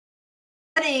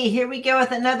Here we go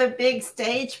with another big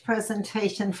stage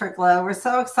presentation for Glow. We're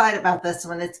so excited about this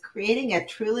one. It's creating a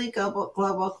truly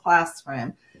global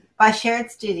classroom by Shared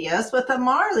Studios with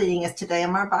Amar leading us today,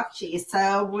 Amar Bakshi.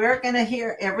 So we're going to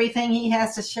hear everything he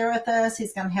has to share with us.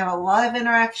 He's going to have a lot of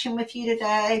interaction with you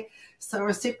today. So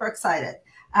we're super excited.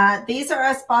 These are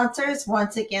our sponsors.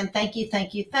 Once again, thank you,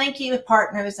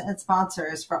 partners and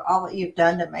sponsors for all that you've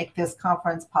done to make this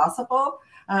conference possible.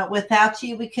 Without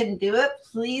you, we couldn't do it.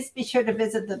 Please be sure to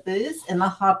visit the booth in the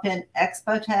Hop-In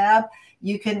Expo tab.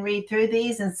 You can read through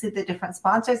these and see the different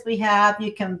sponsors we have.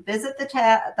 You can visit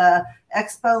the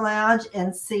Expo Lounge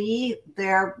and see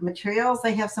their materials.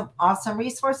 They have some awesome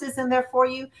resources in there for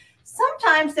you.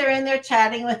 Sometimes they're in there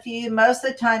chatting with you. Most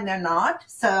of the time they're not.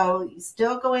 So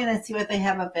still go in and see what they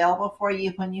have available for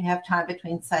you when you have time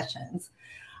between sessions.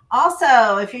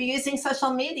 Also, if you're using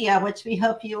social media, which we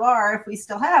hope you are, if we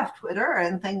still have Twitter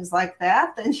and things like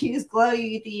that, then use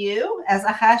GlowUDU as a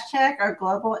hashtag, or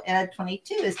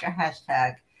GlobalEd22 is your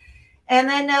hashtag. And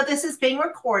then know this is being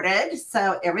recorded,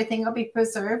 so everything will be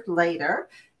preserved later.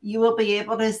 You will be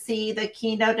able to see the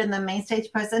keynote and the main stage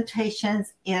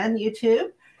presentations in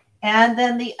YouTube. And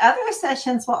then the other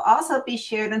sessions will also be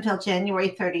shared until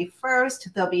January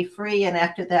 31st. They'll be free, and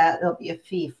after that, there'll be a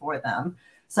fee for them.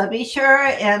 So be sure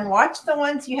and watch the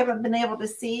ones you haven't been able to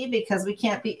see, because we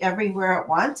can't be everywhere at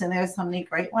once, and there's so many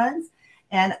great ones.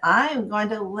 And I'm going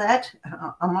to let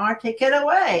Amar take it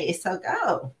away. So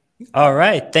go. All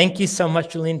right. Thank you so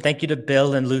much, Julene. Thank you to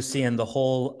Bill and Lucy and the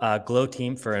whole Glow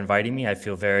team for inviting me. I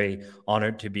feel very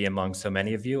honored to be among so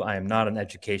many of you. I am not an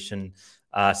education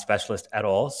specialist at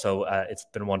all, so it's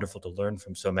been wonderful to learn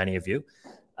from so many of you.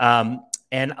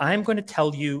 And I'm going to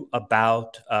tell you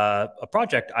about a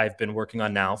project I've been working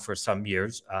on now for some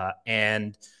years.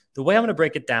 And the way I'm going to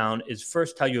break it down is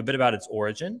first tell you a bit about its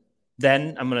origin.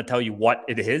 Then I'm going to tell you what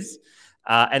it is.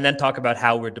 And then talk about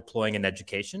how we're deploying in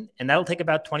education. And that'll take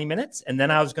about 20 minutes. And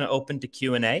then I was going to open to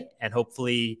Q&A, and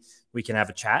hopefully we can have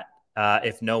a chat.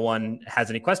 If no one has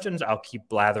any questions, I'll keep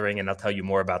blathering and I'll tell you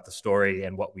more about the story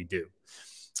and what we do.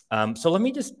 So let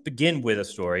me just begin with a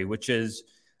story, which is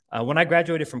when I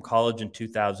graduated from college in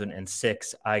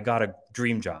 2006, I got a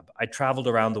dream job. I traveled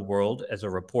around the world as a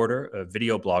reporter, a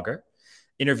video blogger,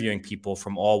 interviewing people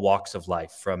from all walks of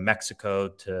life, from Mexico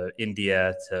to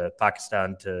India to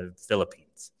Pakistan to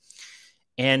Philippines.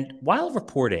 And while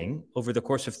reporting over the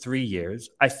course of 3 years,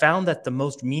 I found that the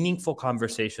most meaningful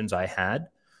conversations I had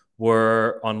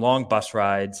were on long bus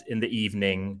rides in the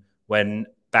evening, when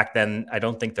back then I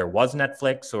don't think there was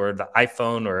Netflix or the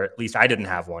iPhone, or at least I didn't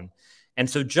have one. And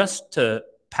so just to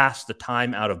pass the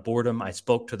time out of boredom, I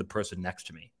spoke to the person next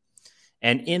to me.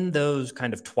 And in those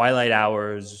kind of twilight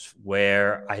hours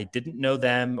where I didn't know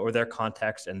them or their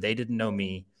context and they didn't know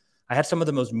me, I had some of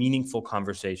the most meaningful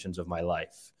conversations of my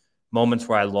life. Moments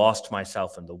where I lost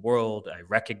myself in the world. I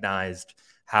recognized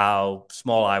how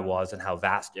small I was and how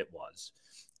vast it was.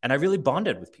 And I really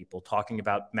bonded with people talking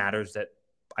about matters that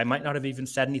I might not have even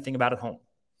said anything about at home.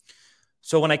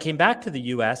 So when I came back to the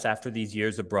US after these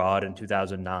years abroad in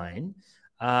 2009,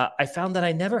 I found that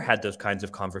I never had those kinds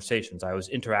of conversations. I was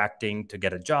interacting to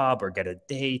get a job or get a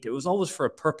date. It was always for a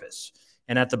purpose.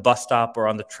 And at the bus stop or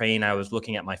on the train, I was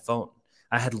looking at my phone.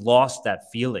 I had lost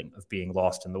that feeling of being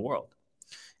lost in the world.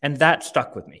 And that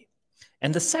stuck with me.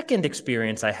 And the second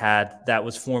experience I had that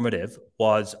was formative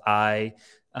was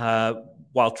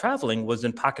while traveling, was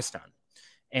in Pakistan.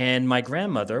 And my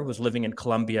grandmother was living in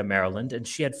Columbia, Maryland, and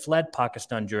she had fled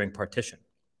Pakistan during partition.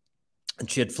 And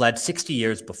she had fled 60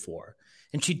 years before.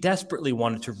 And she desperately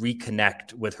wanted to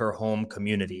reconnect with her home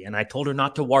community. And I told her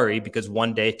not to worry, because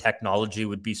one day technology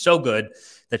would be so good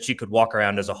that she could walk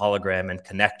around as a hologram and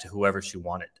connect to whoever she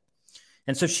wanted.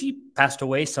 And so she passed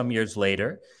away some years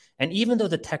later. And even though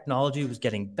the technology was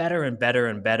getting better and better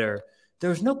and better, there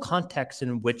was no context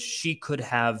in which she could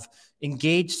have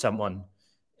engaged someone.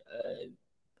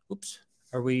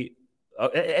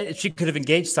 She could have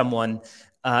engaged someone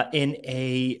in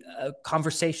a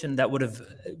conversation that would have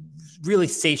really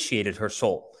satiated her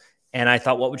soul. And I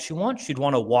thought, what would she want? She'd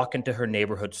want to walk into her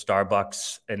neighborhood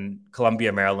Starbucks in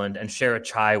Columbia, Maryland, and share a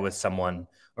chai with someone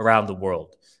around the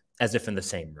world, as if in the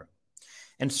same room.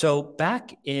 And so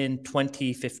back in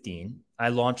 2015, I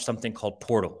launched something called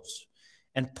Portals.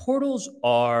 And portals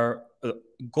are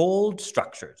gold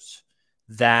structures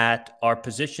that are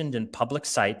positioned in public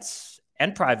sites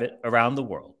and private around the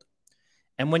world.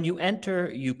 And when you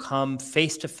enter, you come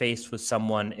face to face with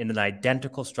someone in an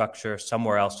identical structure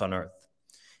somewhere else on Earth.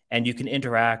 And you can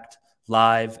interact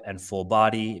live and full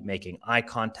body, making eye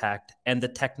contact, and the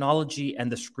technology and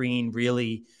the screen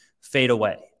really fade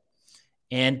away.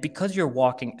 And because you're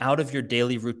walking out of your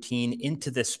daily routine into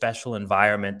this special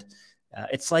environment,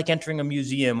 it's like entering a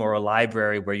museum or a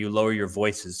library where you lower your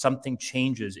voices. Something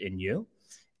changes in you,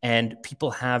 and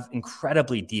people have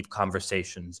incredibly deep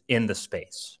conversations in the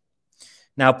space.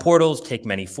 Now, portals take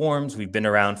many forms. We've been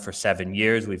around for 7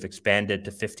 years. We've expanded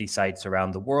to 50 sites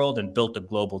around the world and built a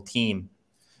global team.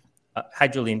 Hi,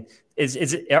 Julene.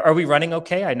 Are we running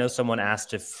okay? I know someone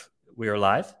asked if we are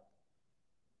live.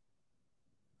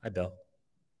 Hi, Bill.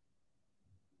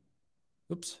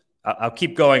 Oops. I'll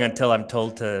keep going until I'm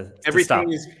told to stop.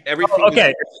 Everything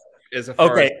okay. is as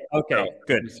far as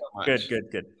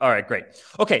Good. Good. All right, great.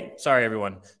 Okay, sorry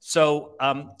everyone. So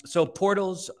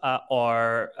portals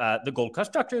are the Gold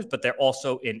Coast structures, but they're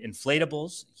also in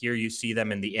inflatables. Here you see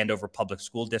them in the Andover Public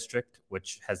School District,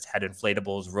 which has had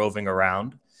inflatables roving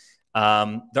around.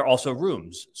 They're also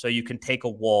rooms, so you can take a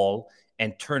wall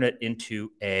and turn it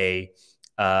into a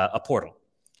portal.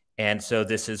 And so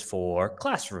this is for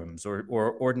classrooms or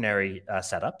ordinary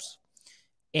setups.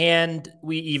 And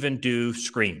we even do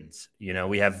screens. You know,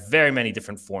 we have very many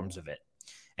different forms of it.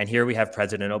 And here we have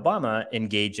President Obama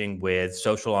engaging with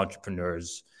social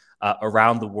entrepreneurs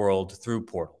around the world through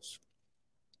portals.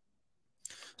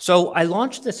 So I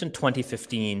launched this in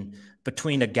 2015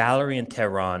 between a gallery in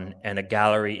Tehran and a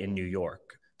gallery in New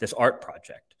York, this art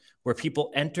project, where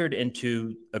people entered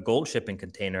into a gold shipping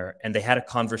container and they had a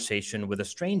conversation with a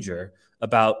stranger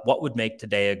about what would make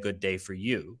today a good day for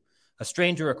you, a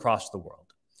stranger across the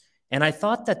world. And I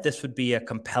thought that this would be a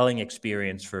compelling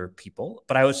experience for people,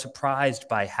 but I was surprised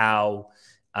by how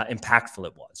impactful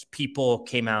it was. People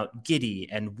came out giddy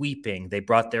and weeping. They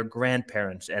brought their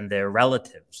grandparents and their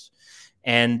relatives,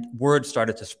 and word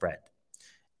started to spread.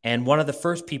 And one of the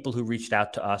first people who reached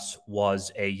out to us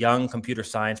was a young computer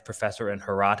science professor in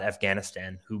Herat,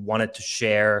 Afghanistan, who wanted to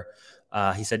share.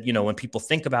 He said, you know, when people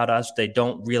think about us, they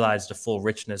don't realize the full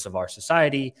richness of our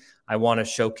society. I want to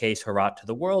showcase Herat to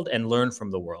the world and learn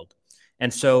from the world.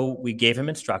 And so we gave him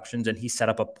instructions, and he set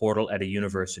up a portal at a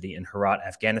university in Herat,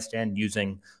 Afghanistan,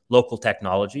 using local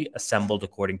technology assembled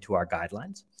according to our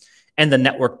guidelines. And the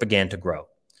network began to grow.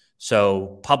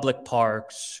 So public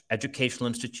parks, educational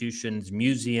institutions,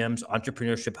 museums,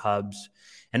 entrepreneurship hubs.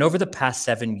 And over the past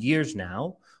 7 years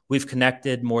now, we've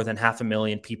connected more than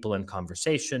 500,000 people in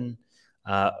conversation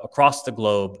across the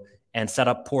globe and set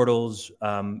up portals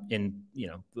in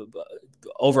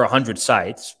over 100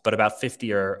 sites, but about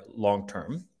 50 are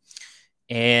long-term.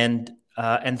 And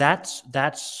this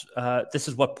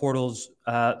is what portals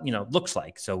looks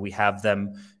like. So we have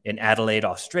them in Adelaide,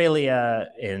 Australia,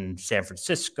 in San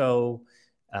Francisco.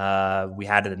 We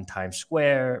had it in Times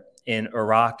Square. In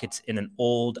Iraq, it's in an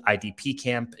old IDP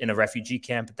camp, in a refugee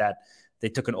camp that they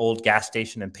took an old gas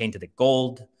station and painted it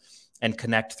gold and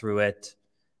connect through it.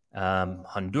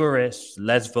 Honduras,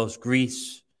 Lesbos,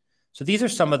 Greece. So these are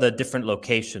some of the different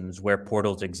locations where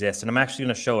portals exist. And I'm actually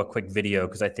going to show a quick video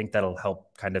because I think that'll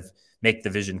help kind of make the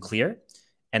vision clear.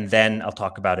 And then I'll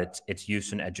talk about its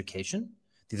use in education.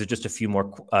 These are just a few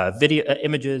more video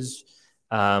images.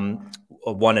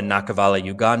 One in Nakivale,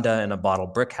 Uganda, in a bottle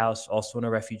brick house, also in a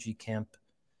refugee camp.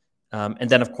 And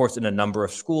then, of course, in a number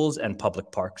of schools and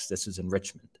public parks. This is in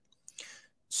Richmond.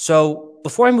 So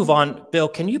before I move on, Bill,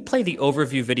 can you play the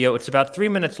overview video? It's about 3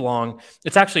 minutes long.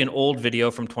 It's actually an old video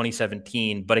from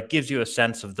 2017, but it gives you a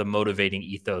sense of the motivating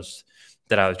ethos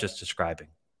that I was just describing.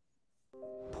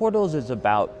 Portals is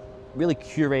about really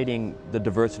curating the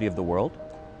diversity of the world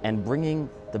and bringing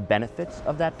the benefits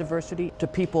of that diversity to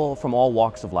people from all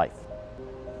walks of life.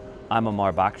 I'm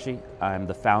Amar Bakshi. I'm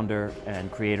the founder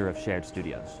and creator of Shared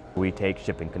Studios. We take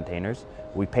shipping containers,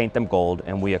 we paint them gold,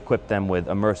 and we equip them with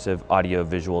immersive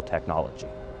audiovisual technology.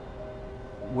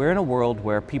 We're in a world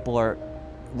where people are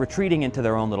retreating into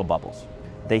their own little bubbles.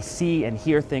 They see and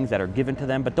hear things that are given to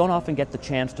them, but don't often get the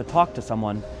chance to talk to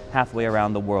someone halfway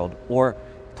around the world, or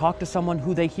talk to someone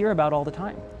who they hear about all the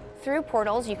time. Through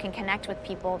portals, you can connect with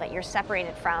people that you're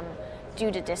separated from due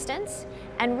to distance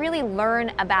and really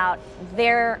learn about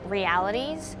their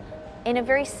realities in a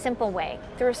very simple way,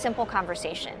 through a simple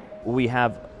conversation. We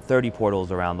have 30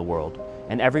 portals around the world,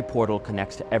 and every portal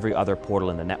connects to every other portal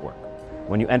in the network.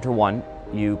 When you enter one,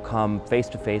 you come face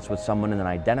to face with someone in an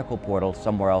identical portal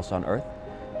somewhere else on Earth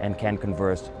and can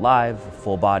converse live,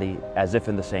 full body, as if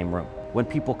in the same room. When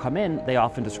people come in, they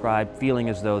often describe feeling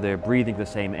as though they're breathing the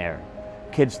same air.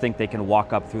 Kids think they can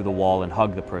walk up through the wall and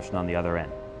hug the person on the other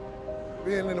end.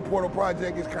 Being in the Portal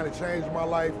Project has kind of changed my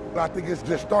life. I think it's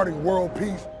just starting world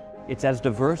peace. It's as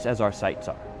diverse as our sites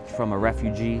are. From a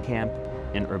refugee camp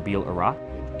in Erbil, Iraq.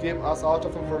 It gave us a lot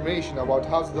of information about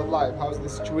how's the life, how's the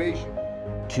situation.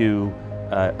 To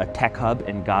a tech hub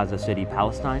in Gaza City,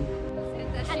 Palestine.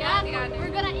 We're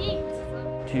gonna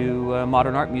eat. To a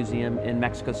modern art museum in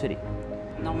Mexico City.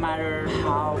 No matter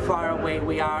how far away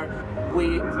we are,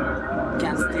 we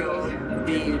can still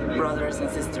be brothers and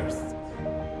sisters.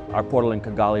 Our portal in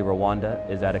Kigali, Rwanda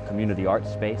is at a community art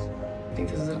space. I think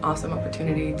this is an awesome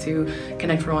opportunity to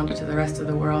connect Rwanda to the rest of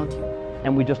the world.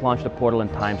 And we just launched a portal in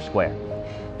Times Square.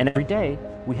 And every day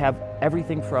we have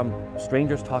everything from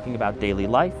strangers talking about daily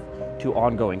life, to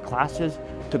ongoing classes,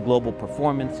 to global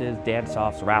performances,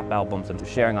 dance-offs, rap albums, and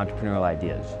sharing entrepreneurial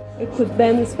ideas. We could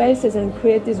bend spaces and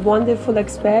create this wonderful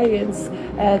experience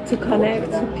to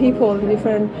connect people in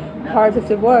different parts of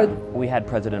the world. We had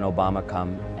President Obama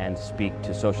come and speak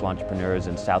to social entrepreneurs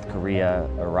in South Korea,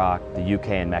 Iraq, the UK,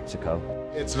 and Mexico.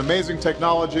 It's an amazing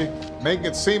technology, making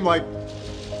it seem like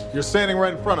you're standing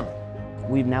right in front of me.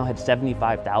 We've now had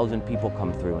 75,000 people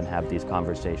come through and have these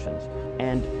conversations.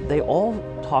 And they all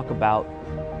talk about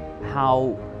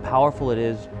how powerful it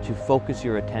is to focus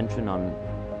your attention on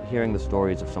hearing the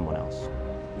stories of someone else.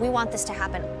 We want this to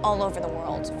happen all over the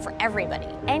world for everybody.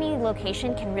 Any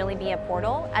location can really be a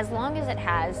portal as long as it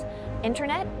has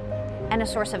internet and a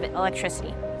source of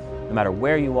electricity. No matter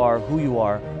where you are, who you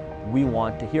are, we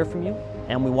want to hear from you,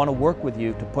 and we want to work with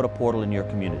you to put a portal in your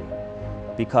community.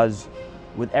 Because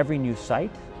with every new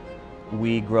site,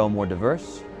 we grow more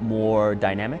diverse, more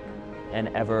dynamic, and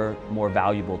ever more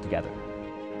valuable together.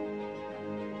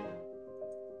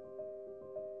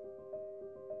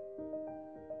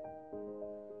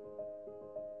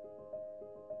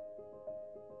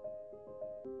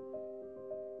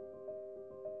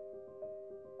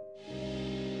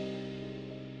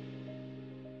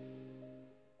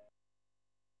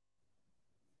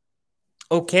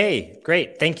 Okay,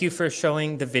 great. Thank you for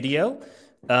showing the video.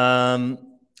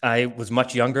 I was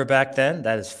much younger back then.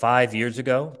 That is 5 years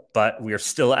ago, but we are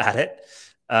still at it.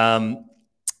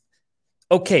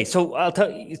 Okay, so I'll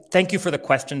tell you, thank you for the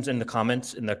questions and the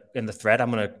comments in the thread.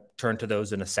 I'm going to turn to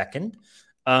those in a second.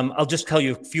 I'll just tell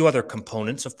you a few other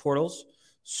components of portals.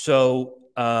 So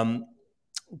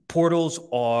portals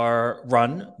are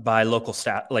run by local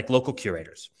staff, like local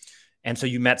curators. And so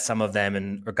you met some of them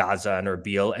in Gaza and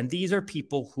Erbil, and these are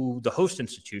people who the host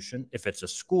institution, if it's a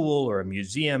school or a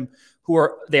museum,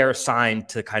 they're assigned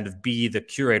to kind of be the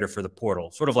curator for the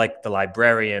portal, sort of like the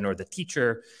librarian or the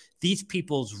teacher. These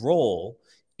people's role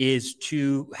is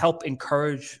to help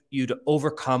encourage you to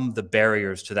overcome the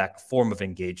barriers to that form of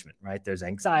engagement, right? There's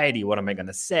anxiety. What am I going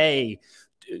to say?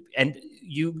 And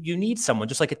you need someone,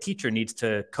 just like a teacher needs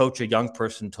to coach a young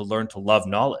person to learn to love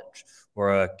knowledge,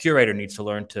 or a curator needs to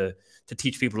learn to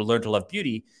teach people to learn to love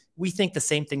beauty. We think the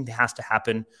same thing has to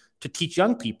happen to teach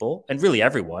young people, and really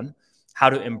everyone, how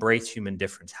to embrace human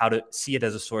difference, how to see it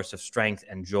as a source of strength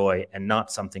and joy and not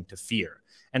something to fear.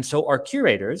 And so our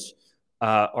curators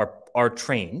are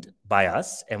trained by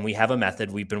us, and we have a method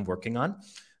we've been working on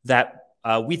that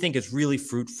we think is really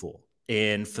fruitful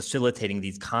in facilitating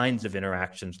these kinds of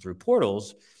interactions through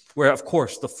portals, where, of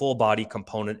course, the full body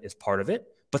component is part of it.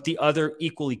 But the other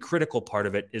equally critical part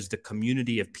of it is the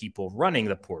community of people running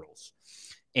the portals.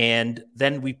 And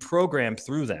then we program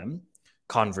through them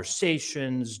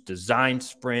conversations, design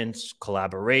sprints,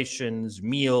 collaborations,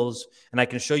 meals, and I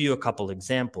can show you a couple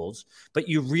examples, but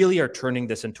you really are turning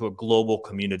this into a global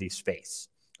community space,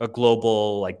 a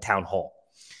global like town hall.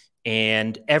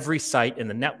 And every site in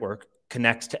the network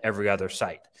connects to every other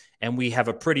site. And we have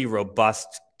a pretty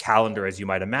robust calendar, as you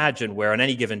might imagine, where on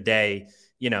any given day,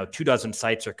 24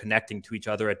 sites are connecting to each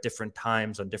other at different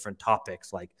times on different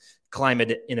topics like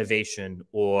climate innovation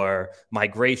or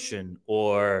migration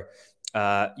or,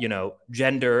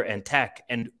 gender and tech.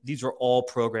 And these are all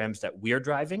programs that we're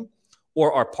driving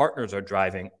or our partners are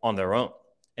driving on their own.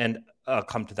 And I'll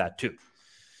come to that too.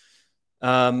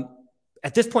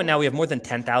 At this point now, we have more than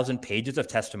 10,000 pages of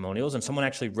testimonials, and someone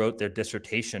actually wrote their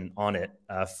dissertation on it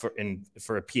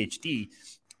for a PhD.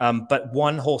 But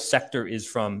one whole sector is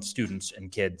from students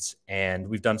and kids, and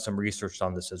we've done some research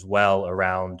on this as well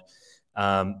around,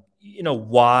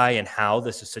 why and how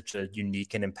this is such a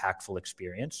unique and impactful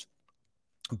experience.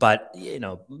 But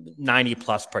 90%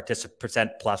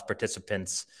 plus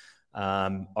participants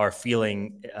are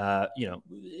feeling,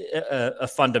 a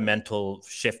fundamental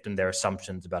shift in their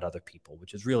assumptions about other people,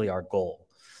 which is really our goal,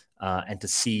 and to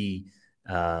see,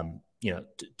 to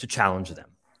challenge them.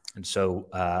 And so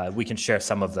we can share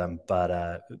some of them,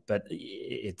 but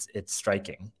it's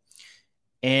striking.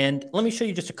 And let me show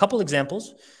you just a couple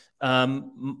examples.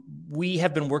 We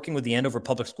have been working with the Andover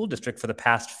Public School District for the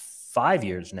past 5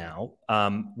 years now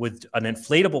with an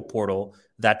inflatable portal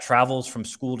that travels from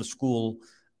school to school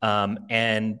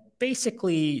and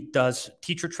basically does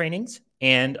teacher trainings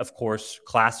and, of course,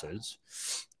 classes.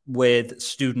 with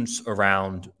students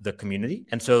around the community.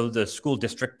 And so the school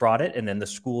district brought it, and then the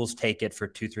schools take it for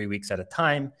 2-3 weeks at a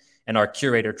time, and our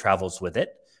curator travels with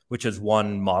it, which is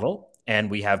one model.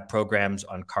 And we have programs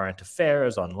on current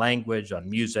affairs, on language, on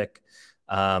music.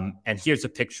 And here's a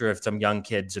picture of some young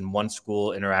kids in one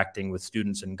school interacting with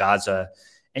students in Gaza.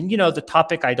 And, you know, the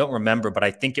topic I don't remember, but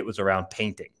I think it was around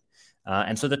painting.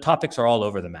 And so the topics are all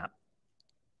over the map.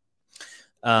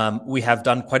 We have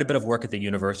done quite a bit of work at the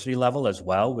university level as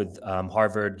well with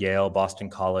Harvard, Yale, Boston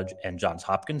College, and Johns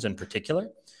Hopkins in particular.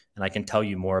 And I can tell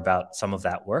you more about some of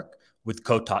that work with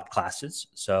co-taught classes.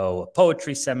 So a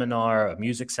poetry seminar, a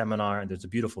music seminar, and there's a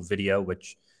beautiful video,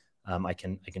 which I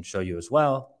can show you as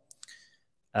well.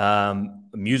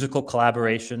 Musical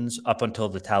collaborations up until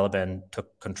the Taliban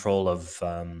took control of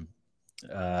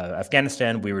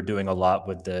Afghanistan. We were doing a lot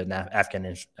with the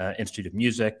Afghan Institute of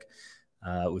Music,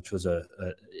 which was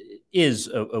is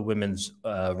a women's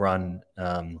run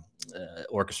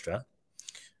orchestra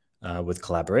with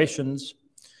collaborations.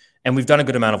 And we've done a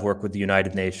good amount of work with the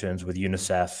United Nations, with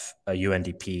UNICEF,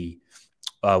 UNDP,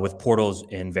 with portals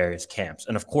in various camps.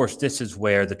 And of course, this is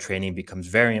where the training becomes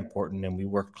very important. And we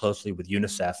work closely with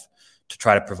UNICEF to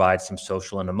try to provide some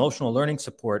social and emotional learning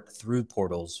support through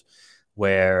portals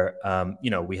where, you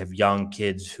know, we have young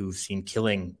kids who've seen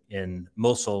killing in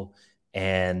Mosul,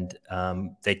 and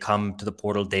they come to the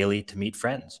portal daily to meet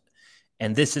friends.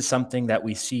 And this is something that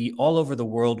we see all over the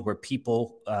world, where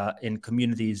people in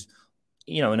communities,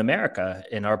 you know, in America,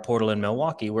 in our portal in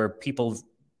Milwaukee, where people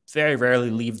very rarely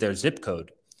leave their zip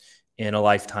code in a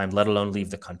lifetime, let alone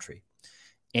leave the country.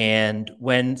 And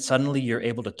when suddenly you're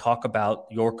able to talk about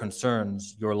your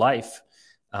concerns, your life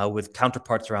with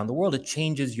counterparts around the world, it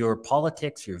changes your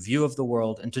politics, your view of the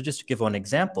world. And to just give one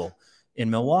example, in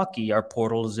Milwaukee, our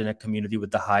portal is in a community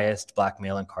with the highest Black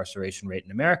male incarceration rate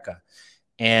in America.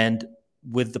 And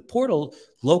with the portal,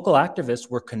 local activists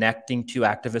were connecting to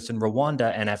activists in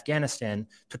Rwanda and Afghanistan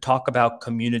to talk about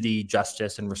community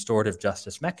justice and restorative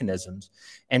justice mechanisms,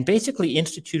 and basically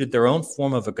instituted their own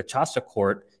form of a gacaca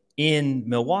court in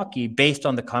Milwaukee based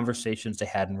on the conversations they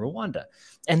had in Rwanda.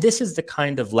 And this is the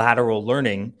kind of lateral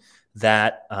learning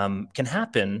that can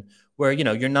happen, where, you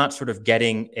know, you're not sort of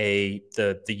getting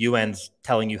the UN's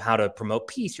telling you how to promote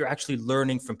peace. You're actually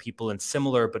learning from people in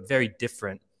similar but very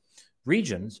different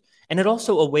regions. And it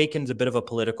also awakens a bit of a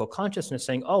political consciousness,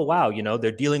 saying, oh, wow, you know, they're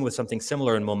dealing with something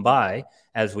similar in Mumbai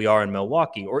as we are in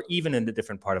Milwaukee, or even in a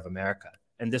different part of America.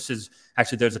 And this is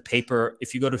actually, there's a paper,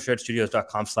 if you go to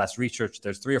sharedstudios.com/research,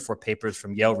 there's 3 or 4 papers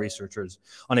from Yale researchers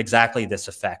on exactly this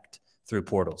effect through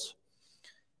portals.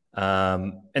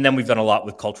 And then we've done a lot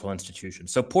with cultural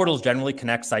institutions. So portals generally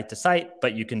connect site to site,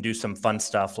 but you can do some fun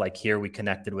stuff. Like here, we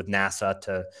connected with NASA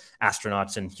to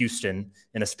astronauts in Houston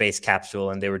in a space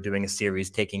capsule, and they were doing a series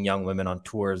taking young women on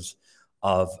tours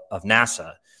of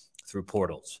NASA through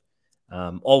portals,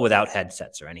 all without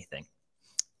headsets or anything.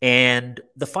 And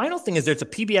the final thing is there's a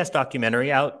PBS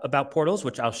documentary out about portals,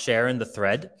 which I'll share in the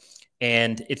thread.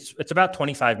 And it's about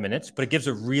 25 minutes, but it gives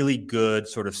a really good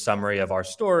sort of summary of our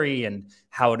story and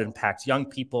how it impacts young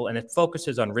people. And it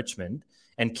focuses on Richmond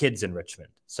and kids in Richmond.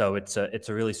 So it's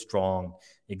a really strong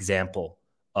example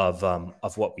of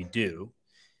what we do.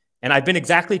 And I've been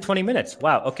exactly 20 minutes.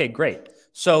 Wow. Okay, great.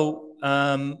 So,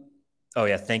 oh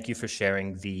yeah, thank you for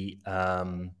sharing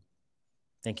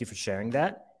thank you for sharing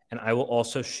that. And I will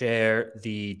also share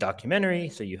the documentary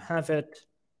so you have it.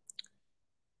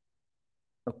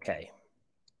 Okay.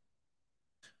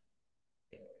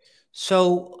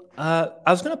 So I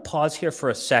was going to pause here for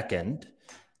a second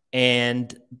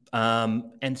and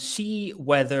see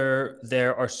whether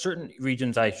there are certain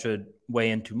regions I should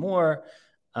weigh into more.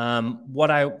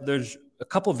 There's a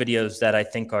couple videos that I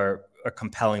think are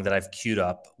compelling that I've queued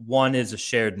up. One is a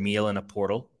shared meal in a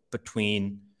portal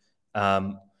between.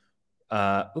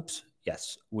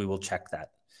 Yes, we will check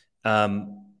that. A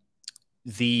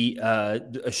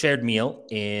shared meal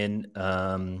in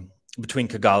between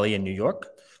Kigali and New York,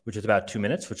 which is about 2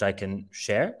 minutes, which I can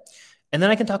share. And then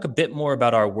I can talk a bit more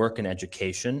about our work in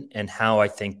education and how I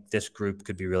think this group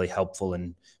could be really helpful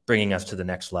in bringing us to the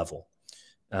next level.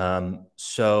 Now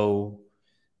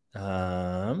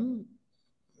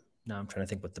I'm trying to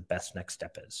think what the best next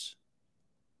step is.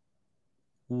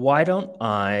 Why don't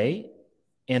I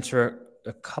answer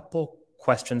a couple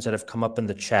questions that have come up in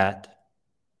the chat.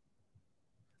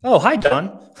 Oh, hi,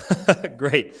 Don.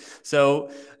 Great.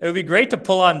 So it would be great to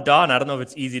pull on Don. I don't know if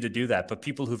it's easy to do that, but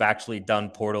people who've actually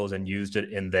done portals and used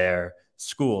it in their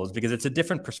schools, because it's a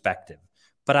different perspective.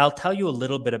 But I'll tell you a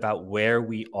little bit about where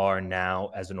we are now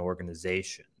as an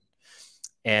organization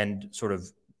and sort of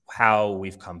how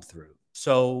we've come through.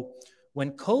 So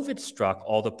when COVID struck,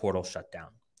 all the portals shut down.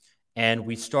 And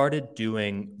we started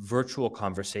doing virtual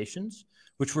conversations,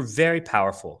 which were very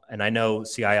powerful. And I know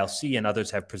CILC and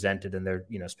others have presented, and they're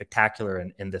spectacular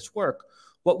in this work.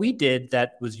 What we did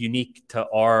that was unique to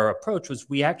our approach was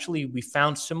we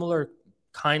found similar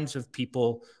kinds of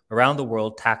people around the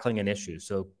world tackling an issue.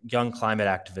 So young climate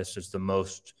activists is the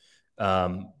most,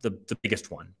 the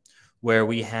biggest one, where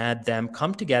we had them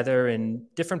come together in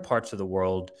different parts of the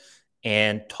world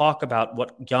and talk about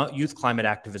what youth climate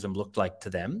activism looked like to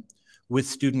them with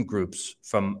student groups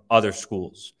from other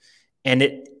schools.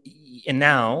 And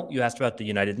now you asked about the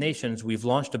United Nations. We've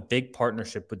launched a big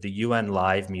partnership with the UN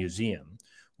Live Museum,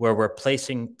 where we're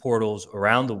placing portals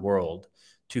around the world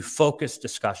to focus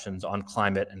discussions on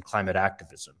climate and climate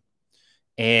activism.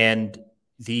 And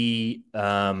the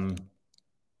focus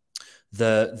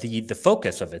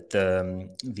of it,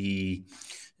 the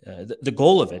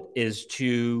goal of it is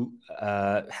to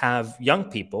have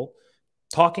young people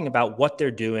talking about what they're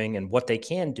doing and what they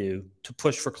can do to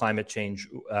push for climate change,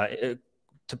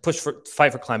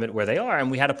 fight for climate where they are. And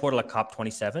we had a portal at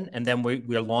COP27, and then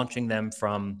we are launching them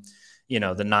from,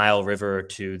 the Nile River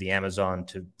to the Amazon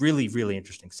to really, really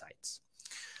interesting sites.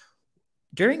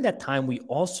 During that time, we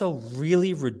also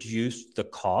really reduced the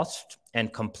cost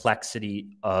and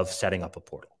complexity of setting up a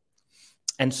portal.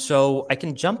 And so I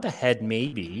can jump ahead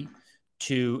maybe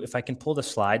to, if I can pull the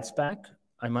slides back,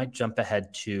 I might jump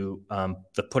ahead to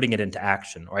the putting it into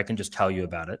action, or I can just tell you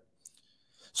about it.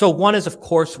 So one is, of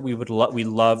course, we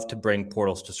love to bring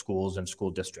portals to schools and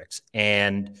school districts.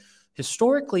 And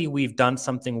historically, we've done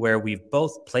something where we've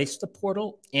both placed the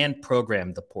portal and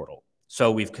programmed the portal.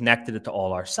 So we've connected it to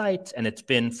all our sites, and it's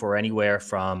been for anywhere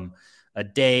from a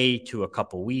day to a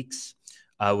couple weeks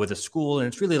with a school. And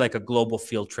it's really like a global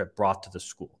field trip brought to the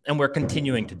school. And we're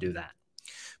continuing to do that.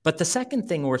 But the second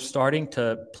thing we're starting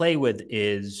to play with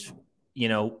is,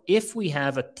 if we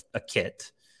have a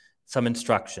kit, some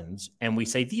instructions, and we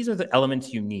say, these are the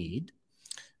elements you need,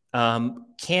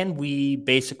 can we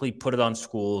basically put it on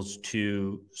schools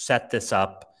to set this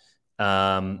up,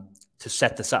 to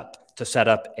set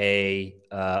up a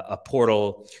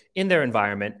portal in their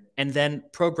environment? And then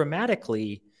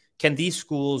programmatically, can these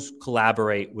schools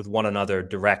collaborate with one another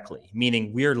directly?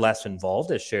 Meaning we're less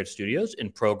involved as shared studios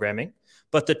in programming,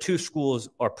 but the two schools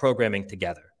are programming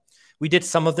together. We did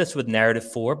some of this with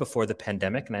Narrative 4 before the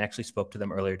pandemic, and I actually spoke to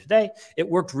them earlier today. It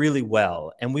worked really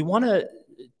well, and we want to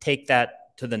take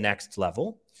that to the next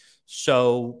level.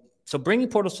 So bringing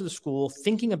portals to the school,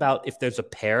 thinking about if there's a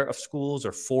pair of schools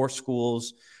or 4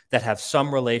 schools that have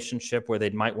some relationship where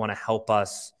they might want to help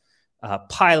us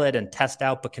pilot and test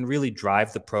out, but can really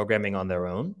drive the programming on their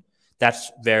own.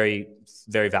 That's very,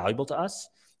 very valuable to us.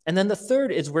 And then the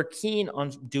third is we're keen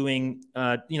on doing,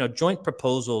 joint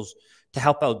proposals to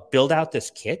help out build out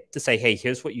this kit to say, hey,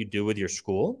 here's what you do with your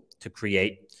school to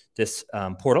create this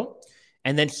portal.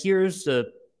 And then here's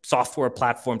the software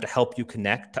platform to help you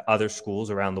connect to other schools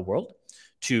around the world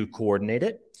to coordinate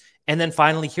it. And then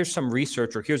finally, here's some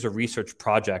research, or here's a research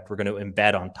project we're going to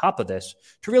embed on top of this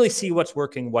to really see what's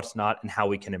working, what's not, and how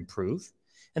we can improve.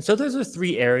 And so those are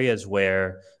 3 areas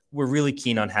where we're really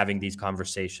keen on having these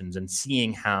conversations and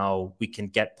seeing how we can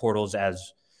get portals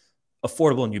as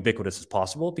affordable and ubiquitous as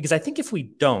possible. Because I think if we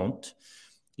don't,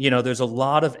 there's a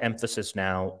lot of emphasis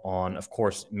now on, of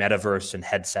course, metaverse and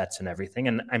headsets and everything.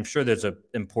 And I'm sure there's an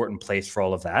important place for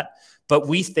all of that. But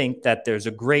we think that there's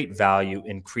a great value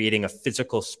in creating a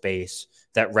physical space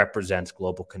that represents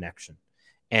global connection,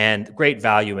 and great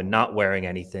value in not wearing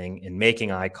anything, in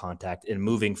making eye contact, in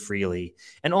moving freely,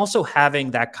 and also having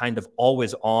that kind of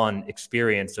always-on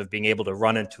experience of being able to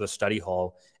run into a study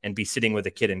hall and be sitting with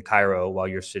a kid in Cairo while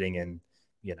you're sitting in,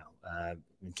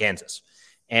 in Kansas.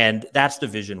 And that's the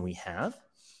vision we have.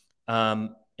 And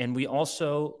we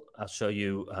also, I'll show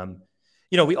you,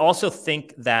 we also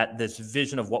think that this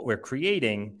vision of what we're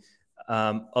creating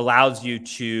allows you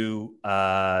to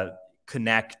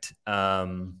connect,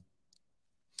 to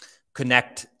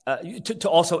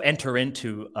also enter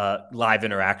into live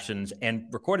interactions and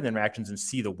recorded interactions and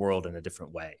see the world in a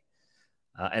different way.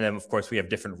 And then, of course, we have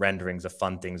different renderings of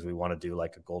fun things we want to do,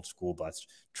 like a gold school bus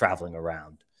traveling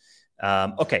around.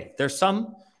 Okay, there's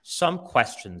some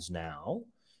questions now.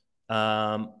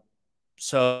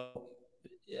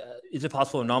 Is it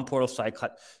possible a non-portal site?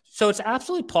 So it's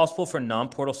absolutely possible for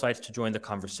non-portal sites to join the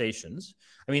conversations.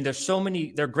 I mean, there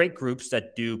are great groups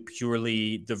that do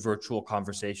purely the virtual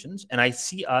conversations. And I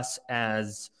see us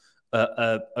as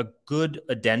a good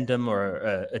addendum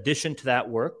or addition to that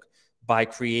work by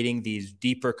creating these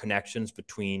deeper connections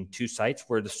between 2 sites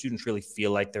where the students really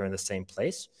feel like they're in the same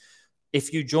place.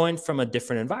 If you join from a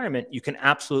different environment, you can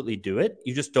absolutely do it.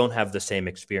 You just don't have the same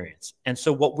experience. And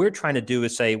so what we're trying to do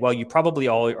is say, well, you probably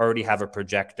already have a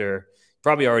projector,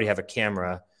 probably already have a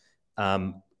camera.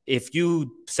 If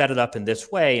you set it up in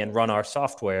this way and run our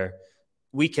software,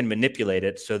 we can manipulate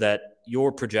it so that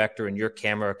your projector and your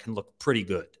camera can look pretty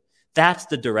good. That's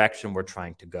the direction we're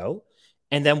trying to go.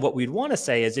 And then what we'd want to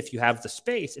say is if you have the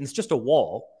space and it's just a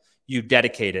wall, you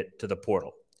dedicate it to the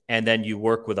portal and then you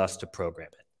work with us to program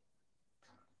it.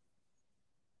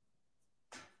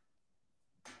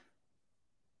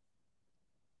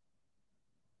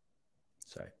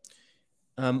 Sorry.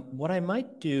 What I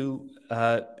might do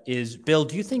is, Bill,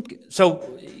 do you think,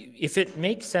 so if it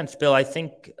makes sense, Bill, I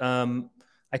think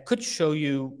I could show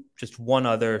you just one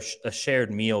other, a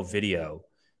shared meal video,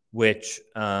 which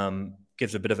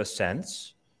gives a bit of a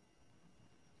sense.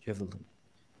 Do you have a...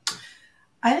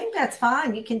 I think that's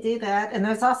fine. You can do that. And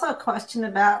there's also a question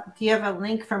about, do you have a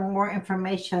link for more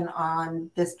information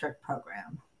on district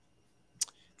program?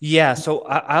 Yeah, so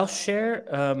I'll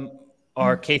share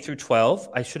our K through 12.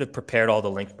 I should have prepared all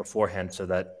the links beforehand so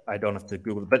that I don't have to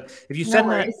Google it. But if you send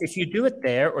that, if you do it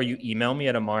there or you email me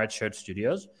at Amar at Shared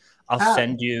Studios, I'll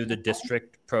send you the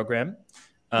district program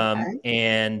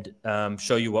and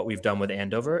show you what we've done with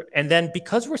Andover. And then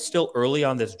because we're still early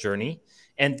on this journey,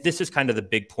 and this is kind of the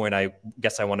big point I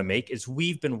guess I want to make, is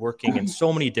we've been working in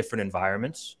so many different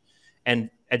environments and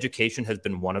education has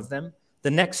been one of them.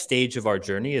 The next stage of our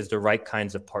journey is the right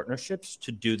kinds of partnerships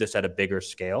to do this at a bigger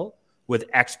scale with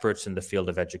experts in the field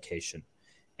of education.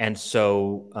 And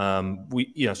so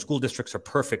school districts are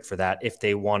perfect for that if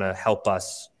they want to help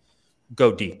us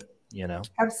go deep,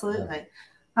 Absolutely.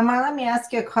 Amar, let me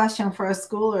ask you a question. For a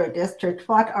school or a district,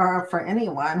 for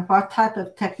anyone, what type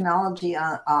of technology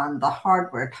on the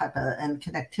hardware type of and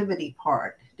connectivity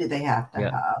part do they have to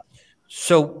have?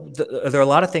 So there are a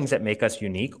lot of things that make us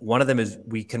unique. One of them is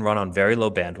we can run on very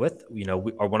low bandwidth.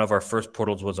 One of our first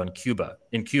portals was in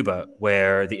Cuba,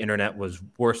 where the internet was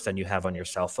worse than you have on your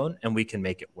cell phone, and we can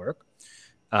make it work.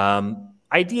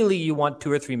 Ideally, you want 2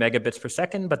 or 3 megabits per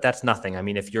second, but that's nothing. I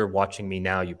mean, if you're watching me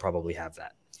now, you probably have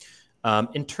that.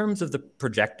 In terms of the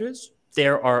projectors,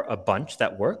 there are a bunch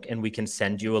that work, and we can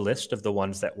send you a list of the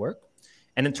ones that work.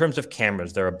 And in terms of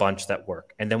cameras, there are a bunch that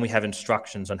work. And then we have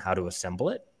instructions on how to assemble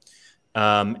it.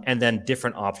 And then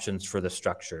different options for the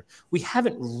structure. We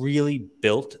haven't really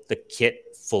built the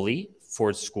kit fully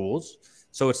for schools.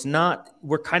 So it's not,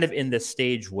 we're kind of in this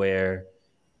stage where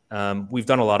we've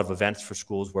done a lot of events for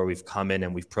schools where we've come in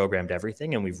and we've programmed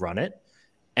everything and we've run it.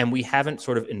 And we haven't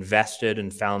sort of invested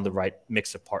and found the right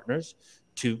mix of partners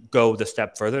to go the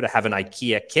step further, to have an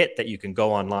IKEA kit that you can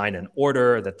go online and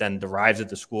order that then arrives at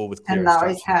the school with clear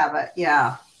instructions. And always have it,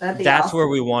 yeah. That's awesome. Where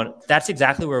we want. That's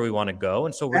exactly where we want to go.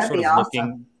 And so we're sort of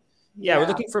looking. Yeah, we're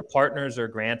looking for partners or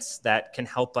grants that can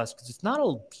help us because it's not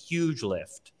a huge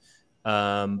lift,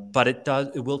 but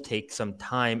it will take some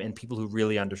time and people who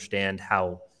really understand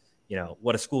how,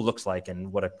 what a school looks like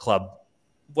and what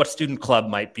student club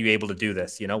might be able to do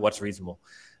this. What's reasonable.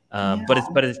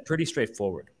 But it's pretty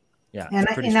straightforward. Yeah. And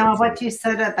what you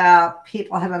said about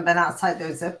people haven't been outside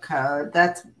their zip code,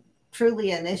 that's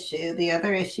truly an issue. The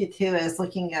other issue too is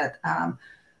looking at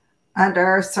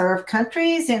underserved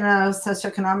countries,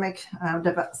 socioeconomic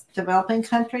developing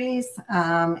countries,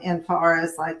 in far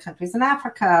as like countries in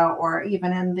Africa or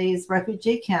even in these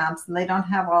refugee camps, and they don't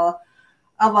have a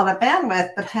lot of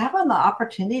bandwidth, but having the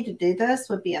opportunity to do this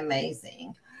would be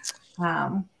amazing.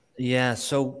 Yeah,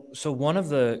 so one of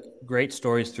the great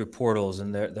stories through portals,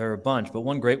 and there are a bunch, but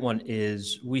one great one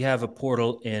is we have a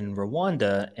portal in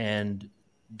Rwanda, and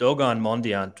Dogon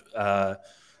Mondiant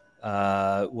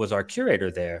was our curator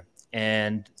there.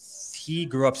 And he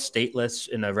grew up stateless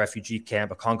in a refugee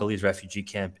camp, a Congolese refugee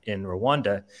camp in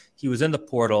Rwanda. He was in the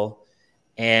portal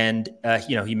and,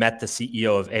 he met the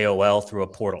CEO of AOL through a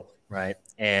portal, right?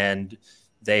 And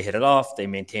they hit it off. They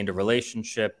maintained a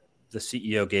relationship. The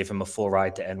CEO gave him a full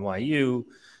ride to NYU.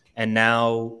 And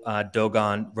now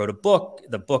Dogon wrote a book.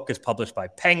 The book is published by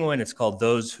Penguin. It's called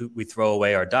Those Who We Throw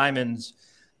Away Our Diamonds.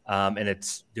 And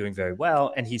it's doing very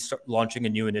well. And he's launching a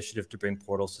new initiative to bring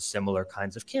portals to similar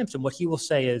kinds of camps. And what he will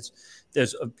say is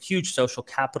there's a huge social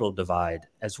capital divide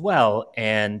as well.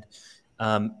 And,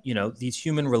 these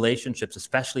human relationships,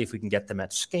 especially if we can get them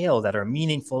at scale that are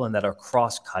meaningful and that are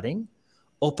cross-cutting,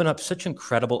 open up such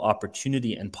incredible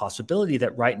opportunity and possibility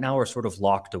that right now are sort of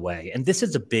locked away. And this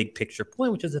is a big picture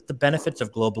point, which is that the benefits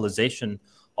of globalization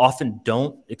often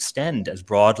don't extend as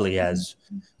broadly as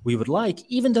we would like,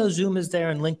 even though Zoom is there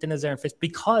and LinkedIn is there and Facebook,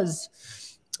 because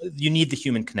you need the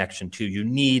human connection too. You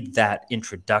need that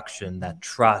introduction, that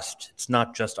trust. It's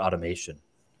not just automation.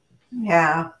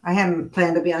 Yeah, I hadn't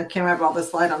planned to be on camera with all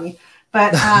this light on me,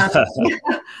 but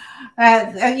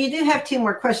you do have two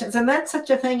more questions, and that's such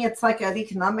a thing. It's like an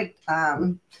economic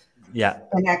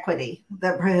inequity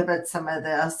that prohibits some of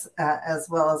this, as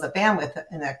well as a bandwidth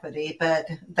inequity, but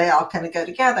they all kind of go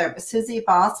together. But Susie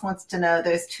Boss wants to know,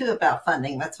 there's two about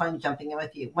funding. That's why I'm jumping in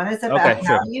with you. One is about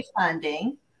how are you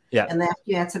funding? Yeah. And then after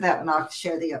you answer that one, I'll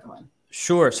share the other one.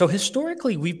 Sure. So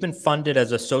historically, we've been funded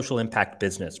as a social impact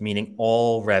business, meaning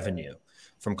all revenue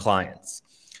from clients.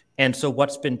 And so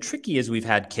what's been tricky is we've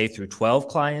had K through 12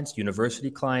 clients, university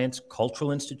clients,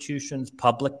 cultural institutions,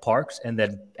 public parks, and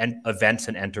then events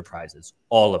and enterprises,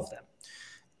 all of them.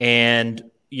 And,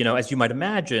 you know, as you might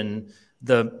imagine,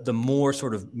 the more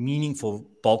sort of meaningful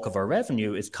bulk of our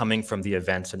revenue is coming from the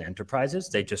events and enterprises.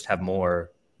 They just have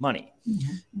more money.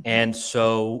 And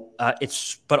so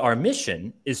but our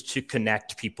mission is to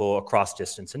connect people across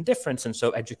distance and difference. And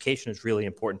so education is really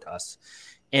important to us.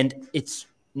 And it's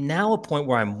now a point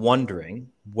where I'm wondering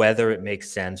whether it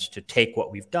makes sense to take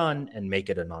what we've done and make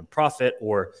it a nonprofit,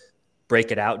 or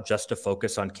break it out just to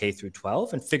focus on K through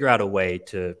 12 and figure out a way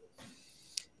to,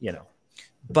 you know.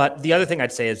 But the other thing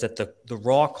I'd say is that the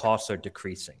raw costs are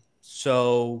decreasing.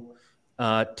 So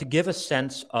to give a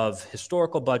sense of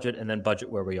historical budget and then budget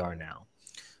where we are now.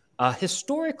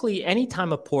 Historically,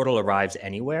 anytime a portal arrives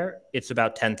anywhere, it's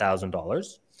about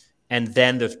 $10,000. And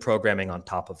then there's programming on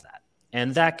top of that.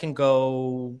 And that can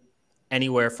go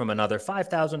anywhere from another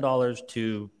 $5,000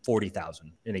 to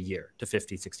 $40,000 in a year to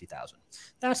 $50,000, $60,000.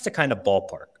 That's the kind of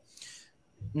ballpark.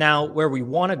 Now, where we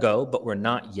want to go, but we're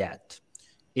not yet,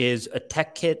 is a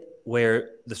tech kit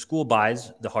where the school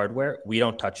buys the hardware. We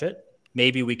don't touch it.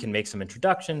 Maybe we can make some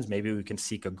introductions. Maybe we can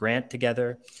seek a grant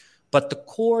together. But the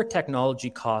core technology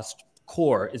cost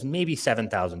is maybe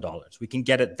 $7,000. We can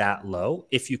get it that low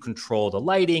if you control the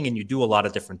lighting and you do a lot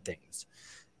of different things.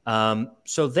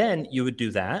 So then you would do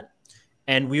that,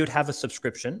 and we would have a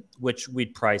subscription, which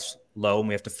we'd price low, and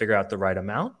we have to figure out the right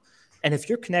amount. And if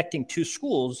you're connecting two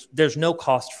schools, there's no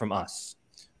cost from us,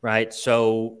 right?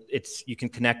 So you can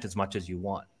connect as much as you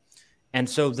want. And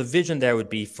so the vision there would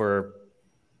be for,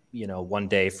 you know, one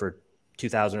day for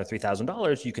 $2,000 or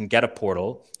 $3,000, you can get a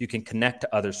portal, you can connect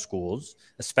to other schools,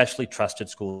 especially trusted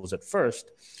schools at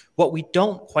first. What we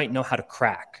don't quite know how to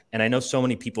crack, and I know so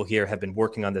many people here have been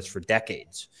working on this for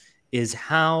decades, is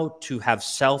how to have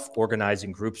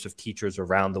self-organizing groups of teachers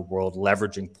around the world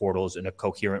leveraging portals in a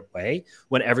coherent way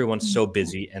when everyone's so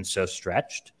busy and so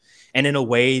stretched, and in a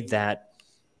way that,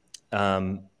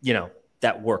 you know,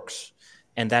 that works.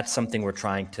 And that's something we're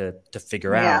trying to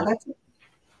figure out.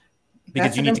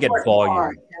 Because you need to get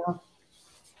volume.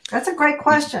 That's a great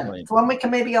question. It's one we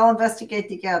can maybe all investigate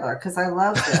together, because I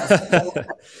love this.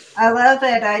 I love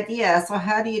that idea. So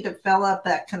how do you develop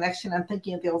that connection? I'm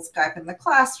thinking of the old Skype in the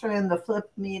classroom, the flip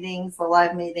meetings, the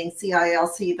live meetings,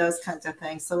 CILC, those kinds of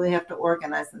things. So we have to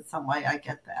organize in some way. I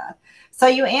get that. So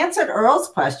you answered Earl's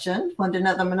question, wanted to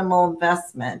know the minimal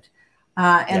investment.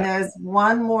 There's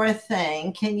one more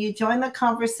thing. Can you join the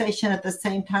conversation at the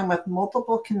same time with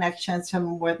multiple connections from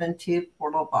more than 2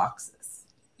 portal boxes?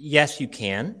 Yes, you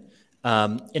can.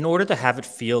 In order to have it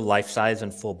feel life-size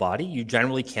and full body, you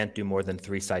generally can't do more than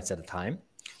 3 sites at a time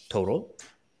total.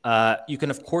 You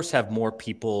can, of course, have more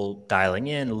people dialing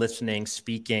in, listening,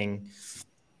 speaking.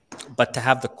 But to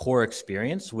have the core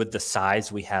experience with the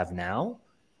size we have now,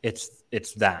 it's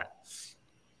that.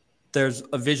 There's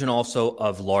a vision also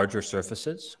of larger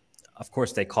surfaces. Of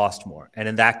course, they cost more. And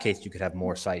in that case, you could have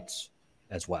more sites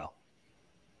as well.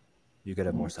 You could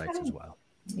have more sites as well.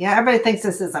 Yeah, everybody thinks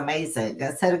this is amazing.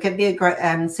 I said it could be a great,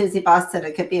 Susie Boss said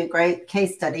it could be a great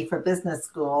case study for business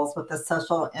schools with a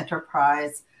social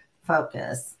enterprise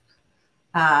focus.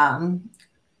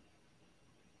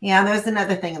 Yeah, there's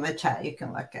another thing in the chat you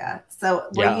can look at. So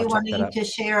were you wanting to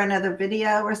share another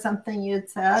video or something you'd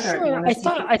said? Sure. Or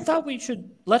I thought we should,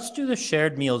 let's do the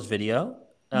shared meals video.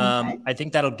 Okay. I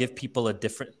think that'll give people a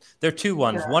different, there are 2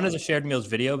 ones. Sure. One is a shared meals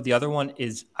video. The other one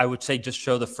is, I would say, just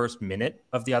show the first minute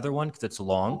of the other one because it's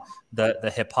long.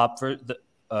 The hip hop,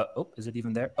 is it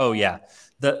even there? Oh yeah.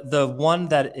 The one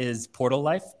that is Portal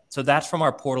Life. So that's from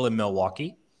our portal in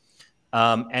Milwaukee.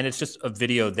 And it's just a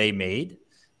video they made.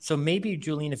 So maybe,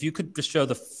 Julian, if you could just show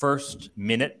the first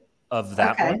minute of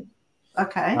that one.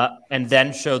 Okay. And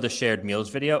then show the shared meals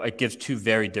video. It gives 2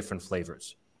 very different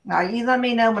flavors. Now you let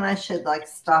me know when I should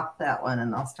stop that one,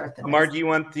 and I'll start the Amar, do you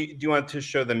want to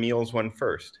show the meals one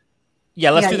first?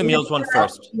 Yeah, let's do the meals one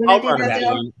first. I'll run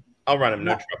them. I'll run them,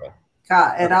 no trouble.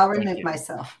 Got it. I'll remove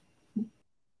myself.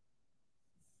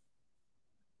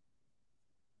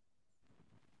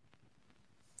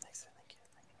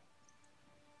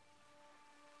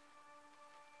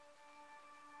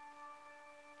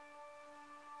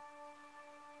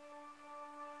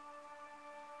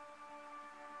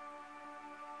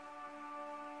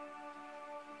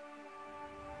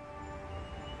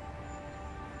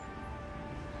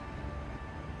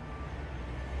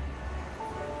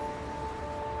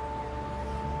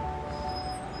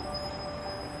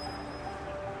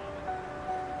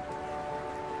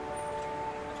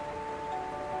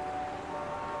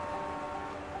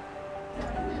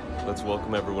 let's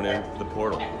welcome everyone in the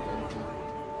portal.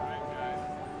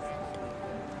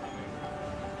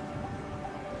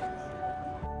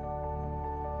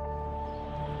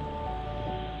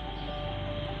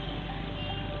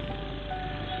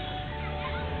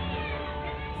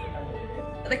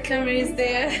 The camera is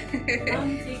there.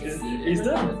 Is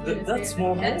that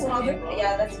small? That's small.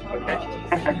 Yeah, that's small.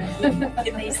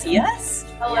 Can they see us?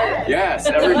 Hello. Yes,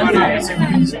 everybody.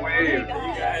 Wave.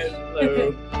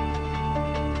 Hello.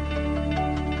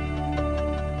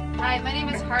 Hi, my name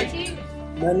is Harti.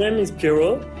 My name is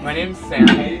Piero. My name is Sam.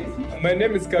 My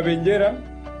name is Kabengera.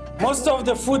 Most of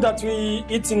the food that we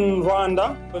eat in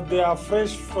Rwanda, but they are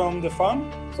fresh from the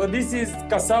farm. So this is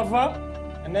cassava,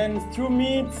 and then stew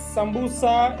meat,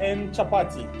 sambusa, and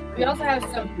chapati. We also have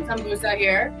some sambusa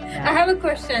here. I have a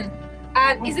question.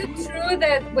 Is it true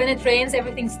that when it rains,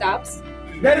 everything stops?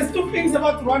 There is two things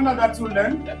about Rwanda that you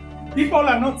learn. People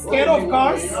are not scared of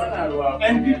cars,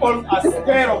 and people are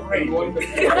scared of rain.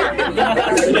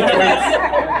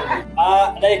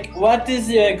 Like, what is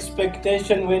your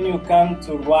expectation when you come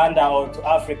to Rwanda or to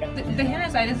Africa? The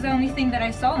genocide is the only thing that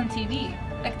I saw on TV.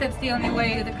 Like, that's the only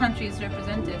way the country is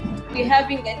represented. We're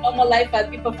having a normal life as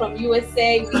people from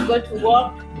USA. We go to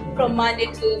work from Monday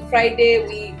to Friday.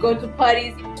 We go to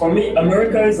parties. For me,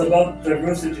 America is about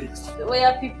diversity.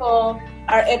 Where people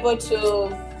are able to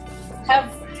have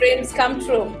dreams come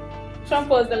true. Trump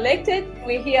was elected.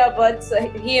 We hear about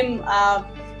him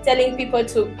telling people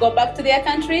to go back to their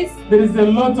countries. There is a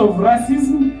lot of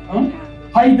racism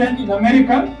hidden in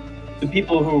America. The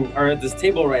people who are at this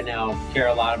table right now care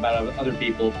a lot about other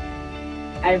people.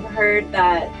 I've heard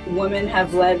that women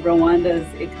have led Rwanda's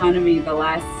economy the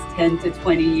last 10 to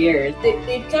 20 years.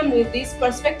 They come with this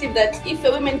perspective that if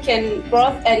a woman can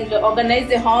birth and organize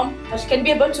the home, she can be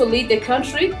able to lead the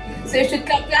country. So you should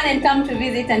come plan and come to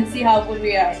visit and see how good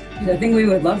we are. I think we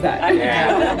would love that.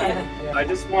 Yeah. I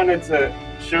just wanted to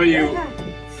show you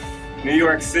New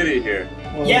York City here.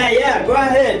 Yeah, go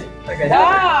ahead.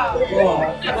 Wow!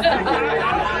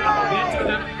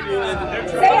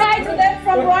 Say hi to them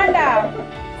from Rwanda.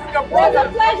 It was a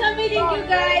pleasure meeting you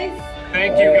guys.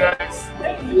 Thank you, guys.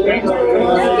 Thank you, Ben.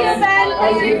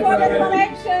 Thank you for the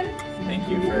connection. Thank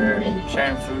you for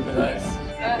sharing food with us.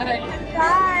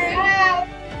 Bye.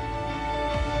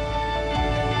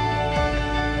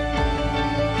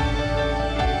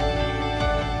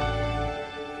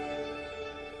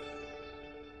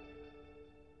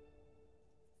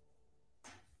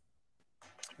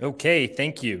 Okay,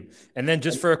 thank you. And then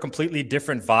just for a completely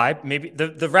different vibe, maybe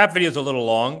the rap video is a little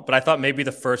long, but I thought maybe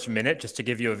the first minute, just to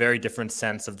give you a very different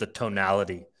sense of the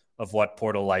tonality of what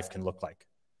Portal life can look like.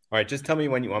 All right, just tell me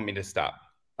when you want me to stop.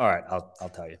 All right, I'll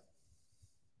tell you.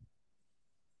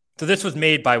 So this was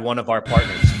made by one of our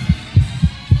partners.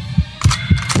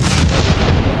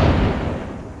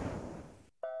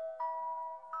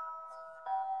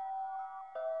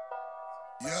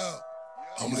 Yo,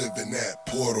 I'm living that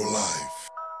Portal life.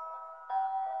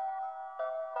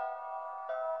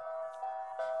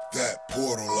 That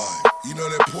Portal life. You know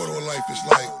that Portal life is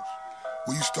like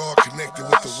when you start connecting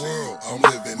with the world. I'm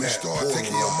living that. You start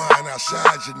taking your mind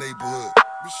outside your neighborhood.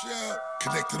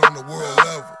 Connected on the world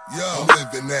level. Yo, I'm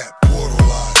living that Portal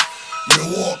life.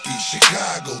 Milwaukee,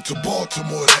 Chicago to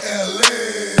Baltimore to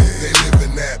LA. They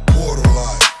live in that Portal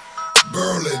life.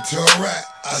 Berlin to Iraq,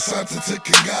 Asante to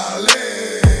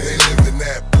Kigali. They live in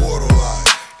that Portal life.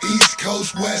 East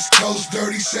Coast, West Coast,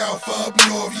 dirty South, up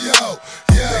North, yo.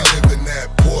 They live in that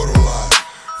Portal life.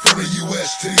 From the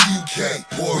US to the UK,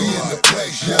 we in the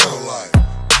place, yo. Life.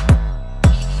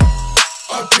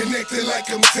 I'm connected like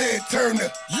I'm Ted Turner.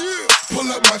 Yeah. Pull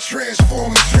up my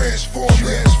transformer.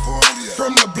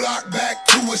 From the block back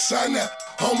to a sunner.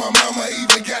 Oh, my mama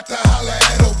even got to holler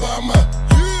at Obama.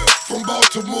 Yeah. From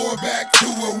Baltimore back to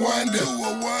Rwanda.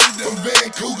 From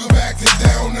Vancouver back to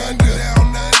down under.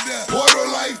 Portal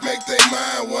life make they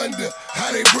mind wonder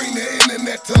how they bring the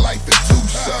internet to life in 2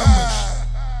 summers.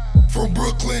 From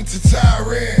Brooklyn to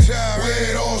Tehran,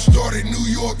 where it all started, New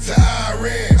York to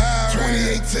Iran.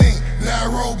 2018,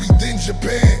 Nairobi, then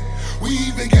Japan. We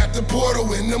even got the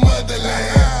portal in the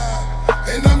motherland.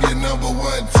 And I'm your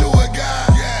 #1 tour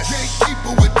guide.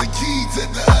 Gatekeeper with the key to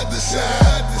the other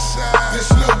side. There's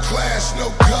no class,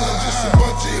 no color, just a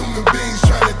bunch of human beings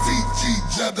trying to teach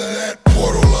each other that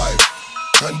portal life.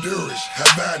 Honduras,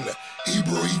 Havana,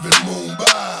 Ebro, even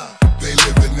Mumbai. They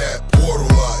live in that portal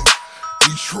life.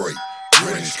 Detroit,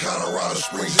 Greenwich, Colorado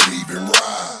Springs, and even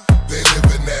Rye. They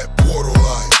live in that portal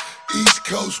life. East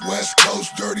Coast, West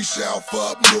Coast, dirty South,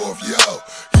 up North, yo.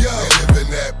 They live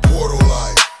in that portal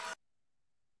life.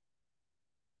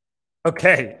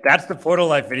 Okay, that's the Portal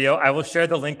Life video. I will share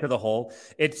the link to the whole.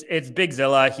 It's Big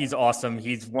Zilla. He's awesome.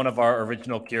 He's one of our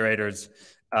original curators,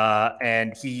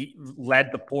 and he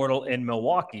led the portal in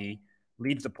Milwaukee,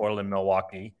 leads the portal in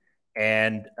Milwaukee,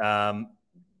 and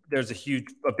there's a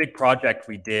big project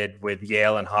we did with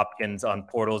Yale and Hopkins on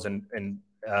portals in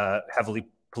heavily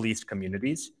policed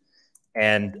communities,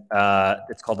 and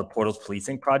it's called the Portals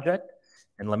Policing Project.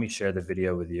 And let me share the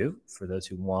video with you for those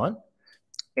who want.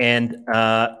 And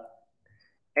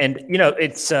you know,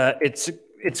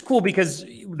 it's cool because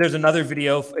there's another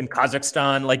video in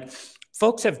Kazakhstan. Like,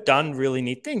 folks have done really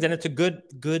neat things, and it's a good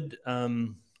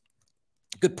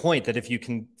point that if you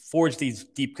can forge these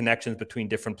deep connections between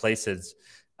different places,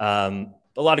 a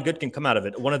lot of good can come out of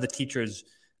it. One of the teachers,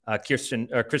 Christian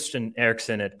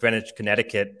Erickson at Greenwich,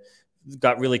 Connecticut,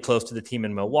 got really close to the team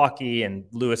in Milwaukee, and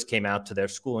Lewis came out to their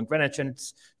school in Greenwich, and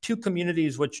it's two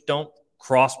communities which don't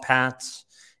cross paths.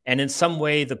 And in some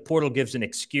way, the portal gives an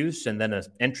excuse and then an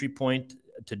entry point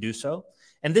to do so.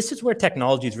 And this is where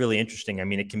technology is really interesting. I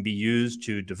mean, it can be used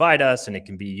to divide us, and it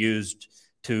can be used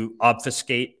to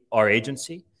obfuscate our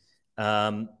agency.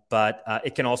 But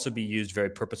it can also be used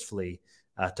very purposefully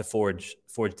to forge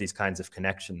these kinds of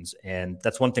connections. And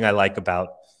that's one thing I like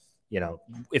about, you know,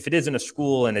 if it is in a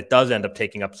school and it does end up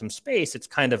taking up some space, it's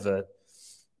kind of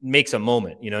makes a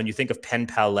moment, you know, and you think of pen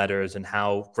pal letters and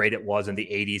how great it was in the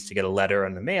 80s to get a letter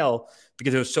in the mail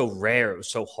because it was so rare, it was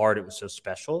so hard, it was so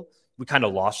special. We kind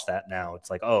of lost that now. It's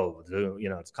like, oh, you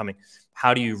know, it's coming.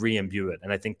 How do you re-imbue it?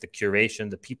 And I think the curation,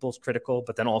 the people's critical,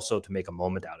 but then also to make a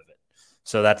moment out of it.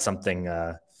 So that's something,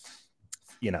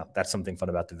 you know, that's something fun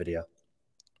about the video.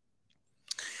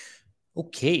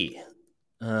 Okay.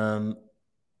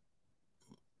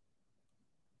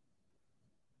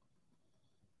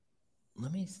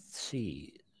 Let me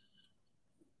see.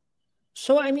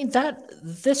 So, I mean,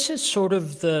 this is sort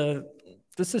of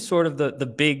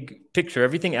the big picture.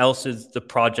 Everything else is the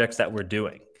projects that we're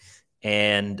doing,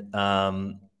 and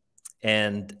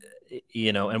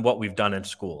you know, and what we've done in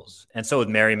schools. And so with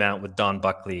Marymount, with Don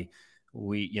Buckley,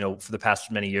 we, you know, for the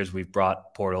past many years, we've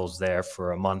brought portals there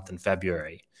for a month in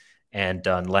February and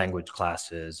done language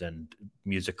classes and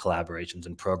music collaborations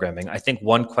and programming. I think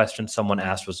one question someone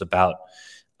asked was about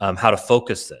how to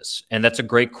focus this. And that's a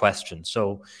great question.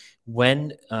 So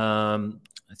when, I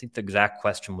think the exact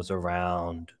question was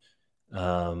around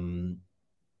how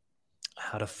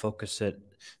to focus it.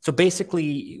 So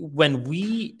basically, when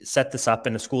we set this up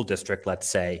in a school district, let's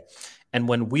say, and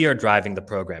when we are driving the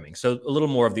programming, so a little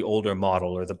more of the older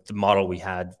model or the model we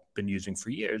had been using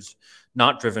for years,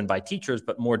 not driven by teachers,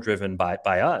 but more driven by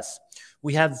us,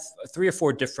 we have 3 or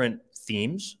 4 different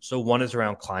themes. So one is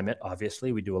around climate.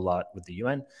 Obviously, we do a lot with the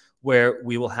UN, where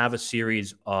we will have a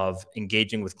series of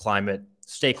engaging with climate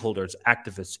stakeholders,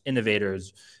 activists,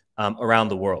 innovators around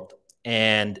the world.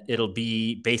 And it'll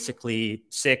be basically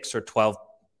 6 or 12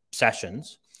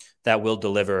 sessions that we'll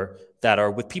deliver that are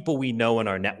with people we know in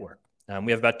our network.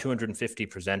 We have about 250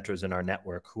 presenters in our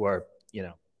network who are, you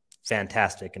know,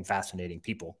 fantastic and fascinating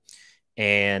people.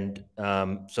 And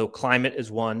so climate is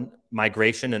one,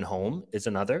 migration and home is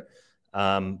another.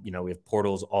 You know, we have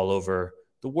portals all over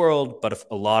the world, but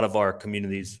a lot of our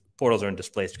communities, portals are in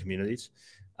displaced communities.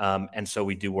 And so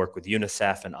we do work with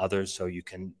UNICEF and others, so you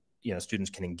can, you know, students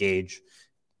can engage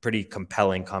pretty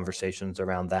compelling conversations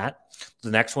around that.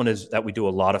 The next one is that we do a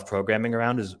lot of programming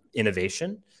around is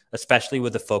innovation, especially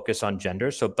with a focus on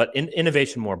gender. So, but in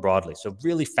innovation more broadly. So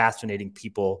really fascinating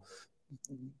people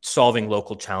solving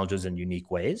local challenges in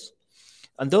unique ways.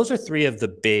 And those are 3 of the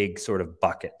big sort of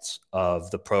buckets of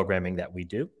the programming that we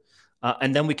do.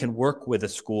 And then we can work with a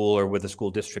school or with a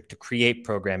school district to create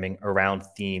programming around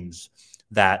themes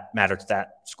that matter to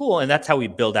that school. And that's how we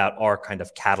build out our kind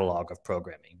of catalog of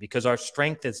programming, because our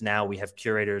strength is now we have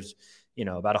curators, you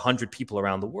know, about 100 people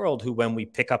around the world who, when we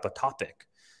pick up a topic,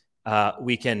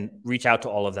 we can reach out to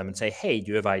all of them and say, hey,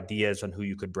 do you have ideas on who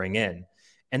you could bring in?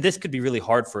 And this could be really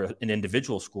hard for an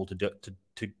individual school to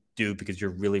do because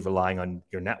you're really relying on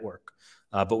your network.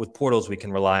 But with portals, we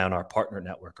can rely on our partner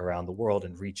network around the world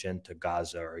and reach into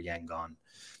Gaza or Yangon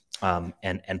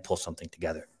and pull something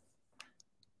together.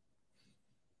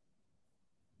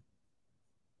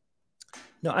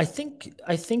 No, I think,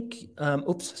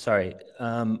 oops, sorry.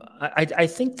 I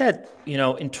think that, you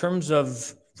know, in terms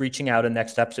of reaching out and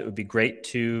next steps, it would be great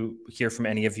to hear from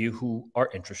any of you who are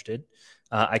interested.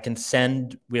 I can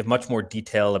send, we have much more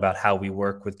detail about how we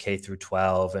work with K through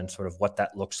 12 and sort of what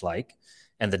that looks like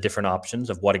and the different options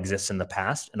of what exists in the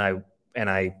past. And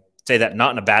I say that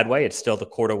not in a bad way, it's still the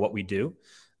core to what we do.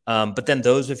 But then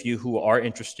those of you who are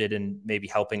interested in maybe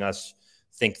helping us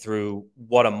think through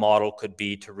what a model could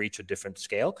be to reach a different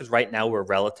scale. Because right now we're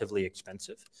relatively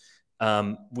expensive.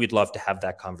 We'd love to have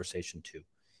that conversation too.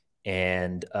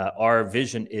 And our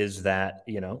vision is that,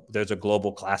 you know, there's a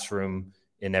global classroom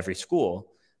in every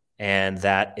school, and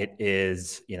that it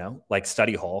is, you know, like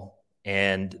study hall,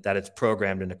 and that it's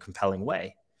programmed in a compelling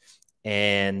way.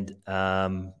 And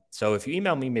so if you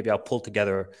email me, maybe I'll pull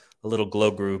together a little glow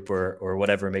group or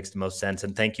whatever makes the most sense.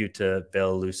 And thank you to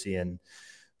Bill, Lucy, and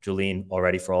Julene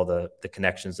already for all the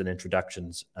connections and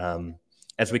introductions.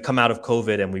 As we come out of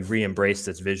COVID and we've re-embraced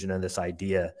this vision and this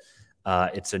idea,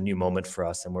 it's a new moment for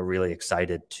us, and we're really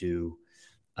excited to,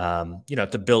 you know,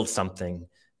 to build something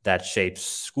that shapes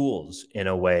schools in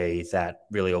a way that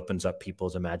really opens up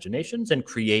people's imaginations and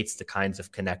creates the kinds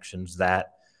of connections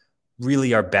that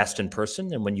really are best in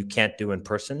person. And when you can't do in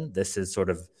person, this is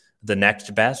sort of the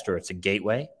next best, or it's a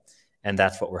gateway. And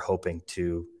that's what we're hoping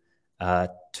to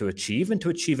achieve, and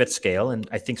to achieve at scale. And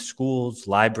I think schools,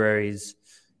 libraries,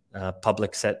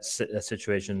 public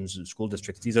situations, school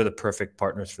districts, these are the perfect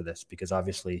partners for this, because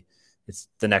obviously it's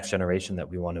the next generation that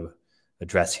we want to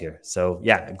address here. So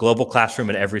yeah, a global classroom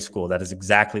in every school. That is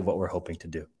exactly what we're hoping to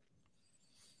do.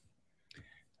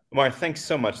 Amar, thanks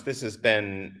so much. This has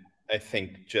been, I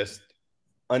think, just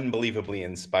unbelievably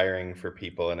inspiring for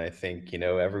people. And I think, you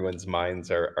know, everyone's minds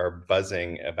are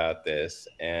buzzing about this.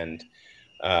 And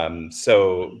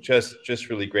so just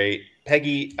really great.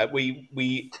 Peggy,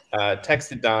 we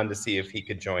texted Don to see if he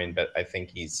could join, but I think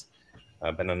he's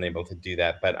been unable to do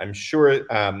that. But I'm sure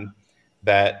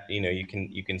that, you know, you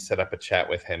can set up a chat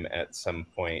with him at some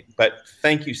point. But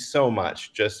thank you so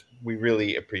much. We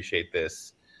really appreciate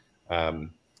this,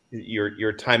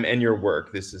 your time and your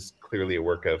work. This is clearly a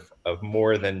work of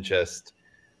more than just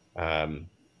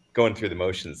going through the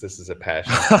motions. This is a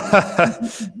passion.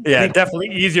 Yeah, definitely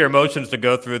easier motions to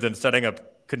go through than setting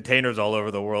up containers all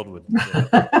over the world with.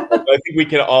 I think we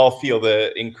can all feel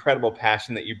the incredible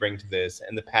passion that you bring to this,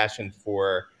 and the passion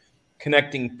for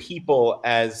connecting people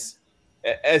as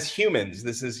humans.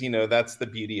 This is, you know, that's the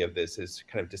beauty of this, is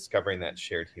kind of discovering that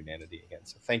shared humanity again.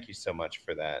 So thank you so much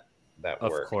for that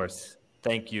work. Of course.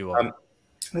 Thank you.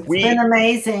 It's been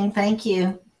amazing. Thank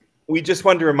you. We just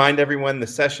wanted to remind everyone the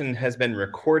session has been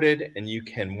recorded and you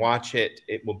can watch it.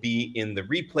 It will be in the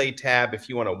replay tab if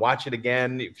you want to watch it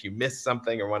again, if you missed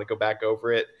something or want to go back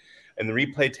over it. In the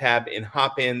replay tab in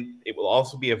Hopin, it will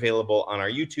also be available on our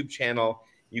YouTube channel.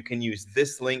 You can use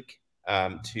this link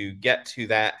to get to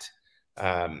that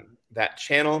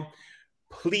channel.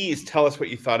 Please tell us what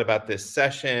you thought about this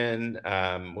session.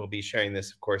 We'll be sharing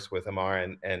this, of course, with Amar,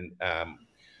 and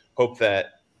hope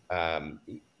that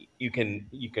you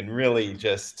can really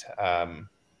just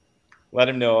let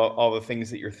him know all the things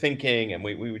that you're thinking, and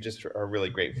we just are really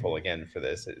grateful again for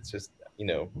this. It's just, you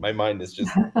know, my mind is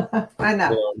just I know.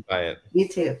 blown by it. You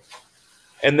too.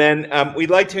 And then we'd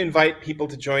like to invite people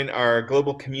to join our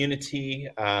global community.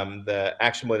 The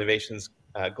Actionable Innovations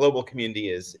global community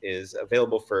is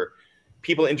available for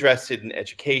people interested in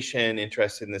education,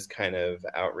 interested in this kind of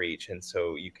outreach. And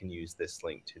so you can use this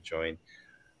link to join.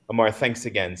 Amar, thanks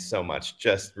again so much.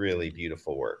 Just really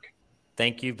beautiful work.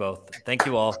 Thank you both. Thank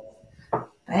you all.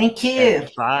 Thank you.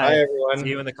 And bye. Bye, everyone. See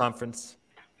you in the conference.